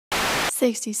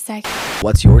60 seconds.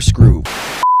 What's your screw?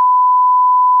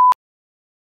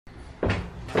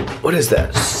 What is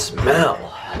that smell?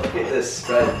 Look at this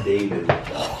stud, David.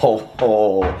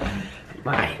 Oh,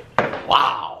 my,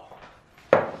 wow.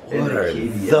 What are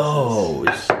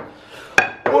those?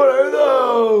 What are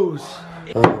those?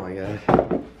 Oh my god.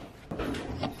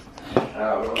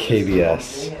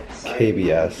 KBS,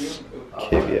 KBS,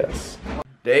 KBS.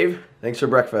 Dave, thanks for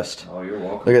breakfast. Oh, you're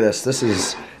welcome. Look at this. This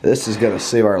is gonna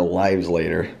save our lives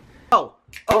later.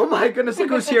 Oh my goodness! Look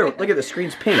who's here. Look at the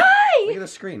screen's pink. Hi! Look at the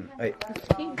screen. Wait.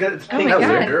 Good, it's Oh pink. my Those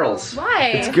are God. girls.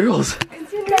 Why? It's girls.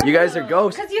 You guys are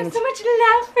ghosts. Because you have so much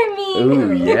love for me.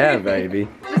 Ooh, yeah, baby.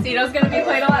 Despacito's gonna be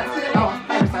played a lot soon. Oh,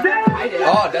 I did.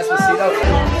 Oh, Despacito.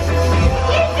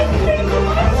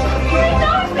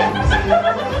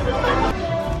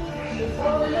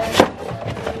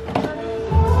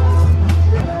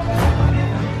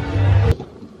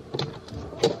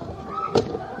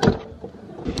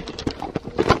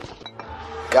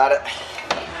 Got it.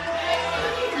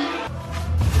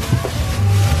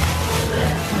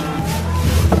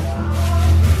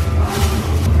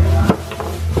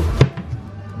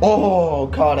 Oh,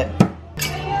 caught it.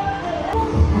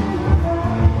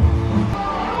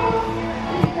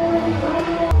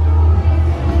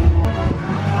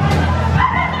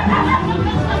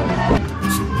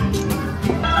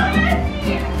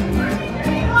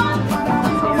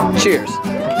 Cheers.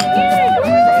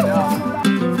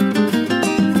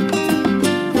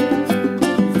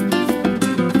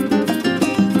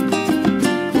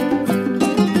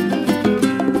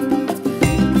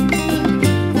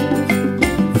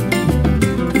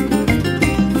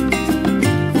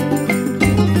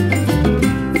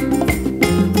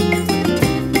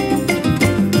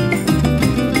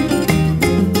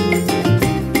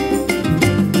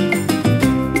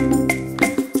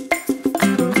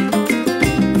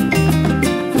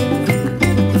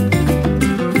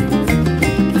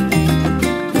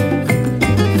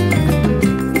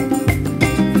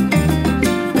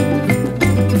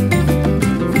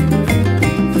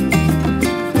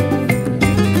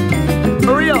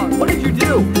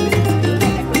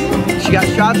 She got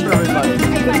shots for everybody.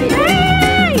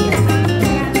 Hey!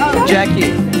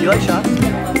 Jackie, do you like shots?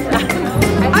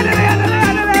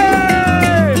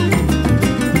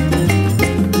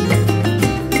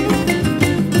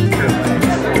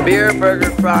 Beer,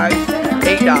 burger, fries,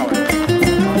 $8.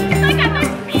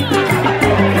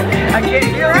 I can't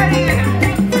hear anything.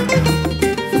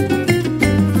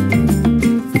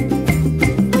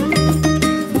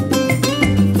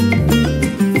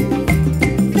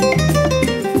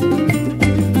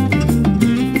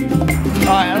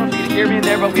 Hear me in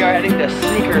there, but we are heading to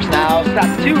Sneakers now.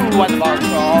 Stop 2 on the bar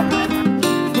crawl.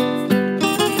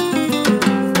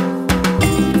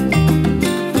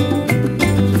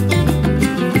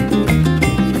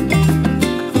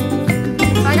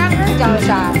 I got her dollar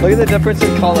shot. Look at the difference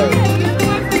in color.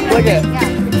 Look at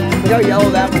look how yellow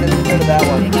that one is compared to that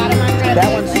one.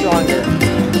 That one's stronger.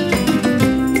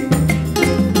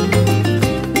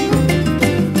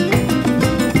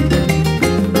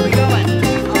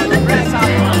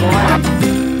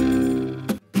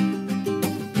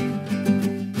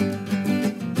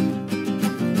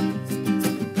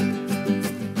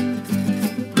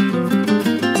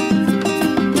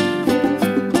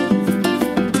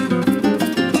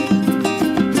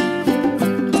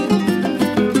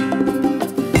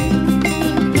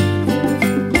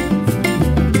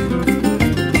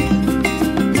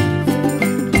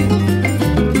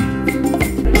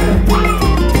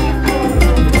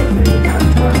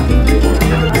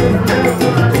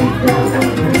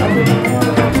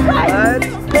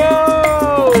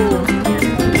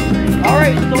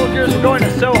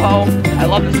 I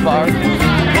love this bar.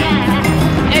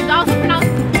 It's also pronounced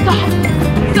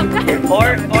sometimes.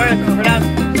 Or it's pronounced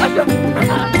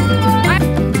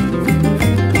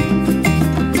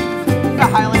a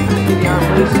highlight for the DVR,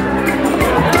 please.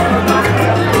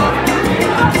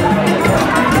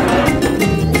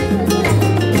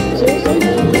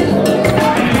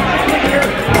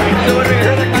 So when we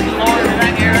heard the cousin Lauren and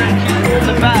that Aaron, she ruled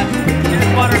the best. She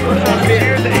just bought her first round of beer.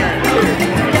 Cheers to Aaron.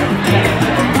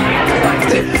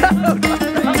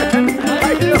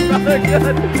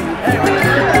 Good.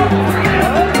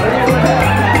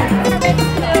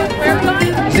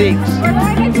 Zeke's. We're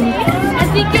going to see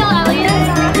Ezekiel Elliott.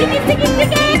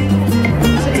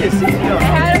 Ezekiel. I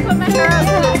had to put my hair up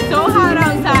because it's so hot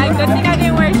outside. Good thing I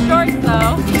didn't wear shorts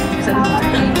though.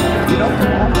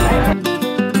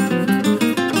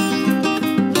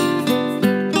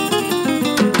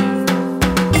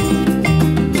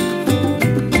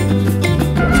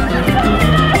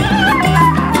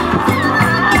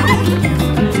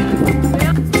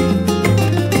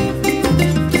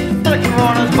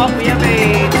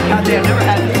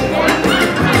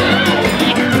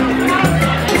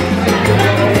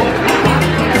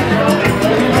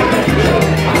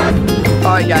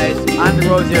 on the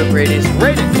road here at Brady's,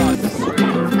 right across the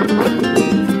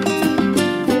street.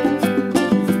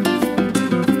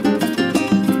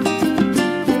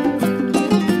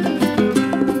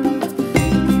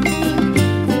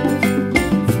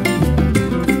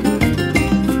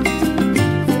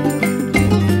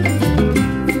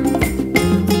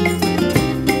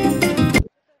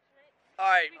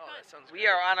 We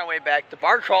are on our way back. The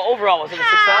bar crawl overall was it a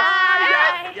success?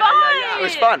 Yeah. It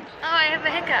was fun. Oh, I have a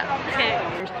hiccup.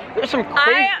 Okay. There was some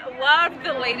crazy. I loved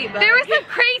the ladybug. There were some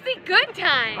crazy good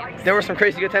times. There were some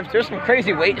crazy good times. There was some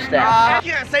crazy wait staff.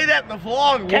 You can't say that in the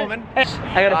vlog, woman.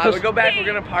 I gotta we go back. We're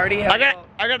gonna party. I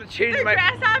gotta change The my.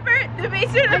 grasshopper, the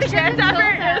basement of the grasshopper,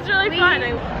 it was really fun.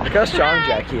 Look how strong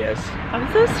Jackie is.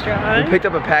 I'm so We strong. picked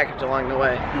up a package along the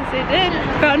way. Yes, I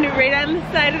did. Found it right on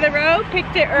the side of the road,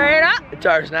 picked it right up. It's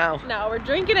ours now. Now we're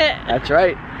drinking it. That's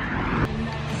right.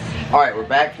 All right, we're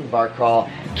back from bar crawl.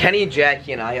 Kenny,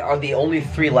 Jackie, and I are the only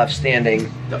 3 left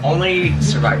standing. The only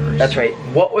survivors. That's right.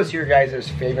 What was your guys'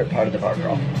 favorite part of the bar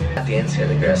crawl? Dancing at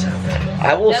the grasshopper.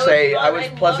 I will That was say fun. I was I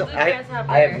pleasant. love the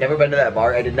grasshopper. I have never been to that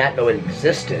bar. I did not know it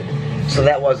existed. So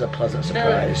that was a pleasant The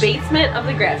surprise. basement of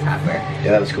the grasshopper.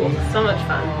 Yeah, that was cool. So much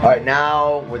fun. All right,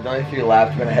 now with the only 3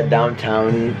 left, we're gonna head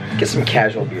downtown, get some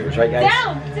casual beers, right,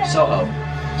 guys? Soho.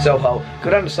 Soho. Go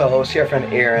down to Soho, see our friend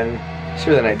Aaron, see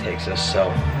where the night takes us.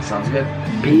 So, Sounds good.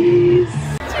 peace.